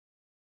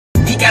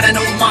got an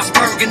old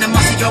Mossberg and a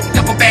musty old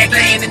double bag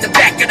laying in the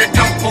back of the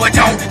dump. Boy,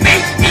 don't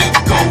make me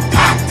go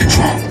pop the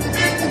trunk.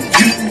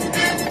 You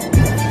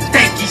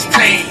think he's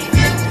playing?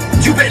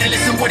 You better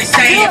listen what he's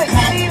saying,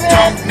 punk.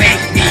 Don't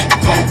make me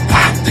go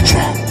pop the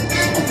trunk.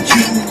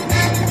 You,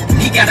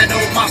 he got an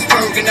old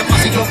Mossberg and a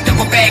musty old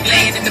double bag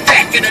laying in the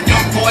back of the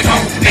dump. Boy,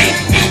 don't make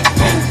me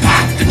go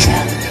pop the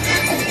trunk.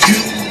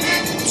 You,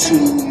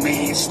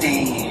 two-man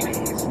stand.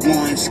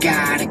 One's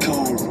gotta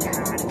go.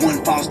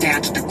 One falls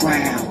down to the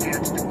ground.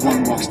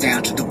 One walks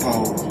down to the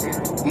pole.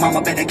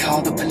 Mama better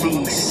call the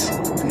police.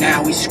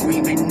 Now he's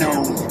screaming no.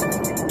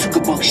 Took a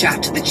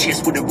buckshot to the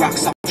chest with a rock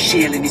soft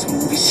shell and his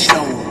movie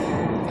slow.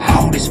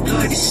 All this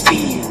blood is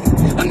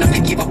spilled, enough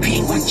to give a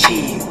penguin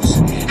chills.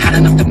 Hot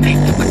enough to make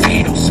the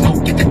potato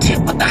smoke at the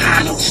tip of the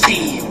hollow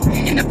steel.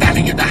 In the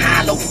valley of the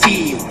hollow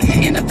field,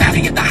 in the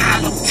valley of the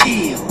hollow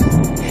till.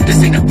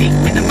 This ain't a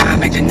figment of my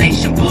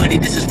imagination, buddy,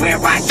 this is where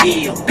I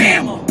heal.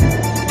 Bama,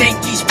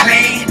 think he's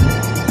playing?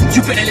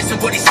 You better listen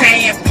what he's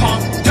saying,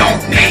 punk. Don't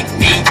make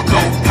me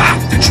go pop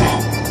the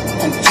trunk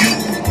on you.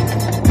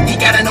 He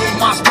got an old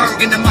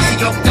Mossberg and a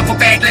musty old double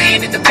bag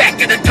laying in the back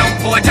of the dump.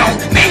 Boy, don't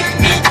make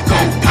me go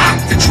pop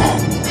the trunk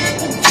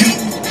on you.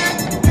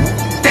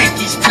 Think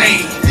he's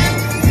playing?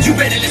 You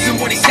better listen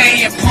what he's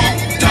saying,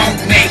 punk. Don't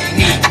make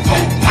me go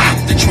pop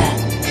the trunk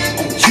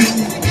on you.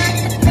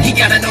 He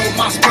got an old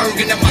Mossberg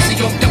and a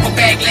musty old double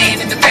bag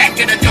laying in the back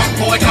of the dump.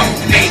 Boy, don't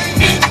make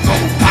me go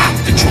pop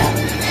the trunk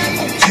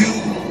on you.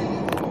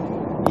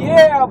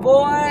 Yeah,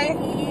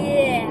 boy.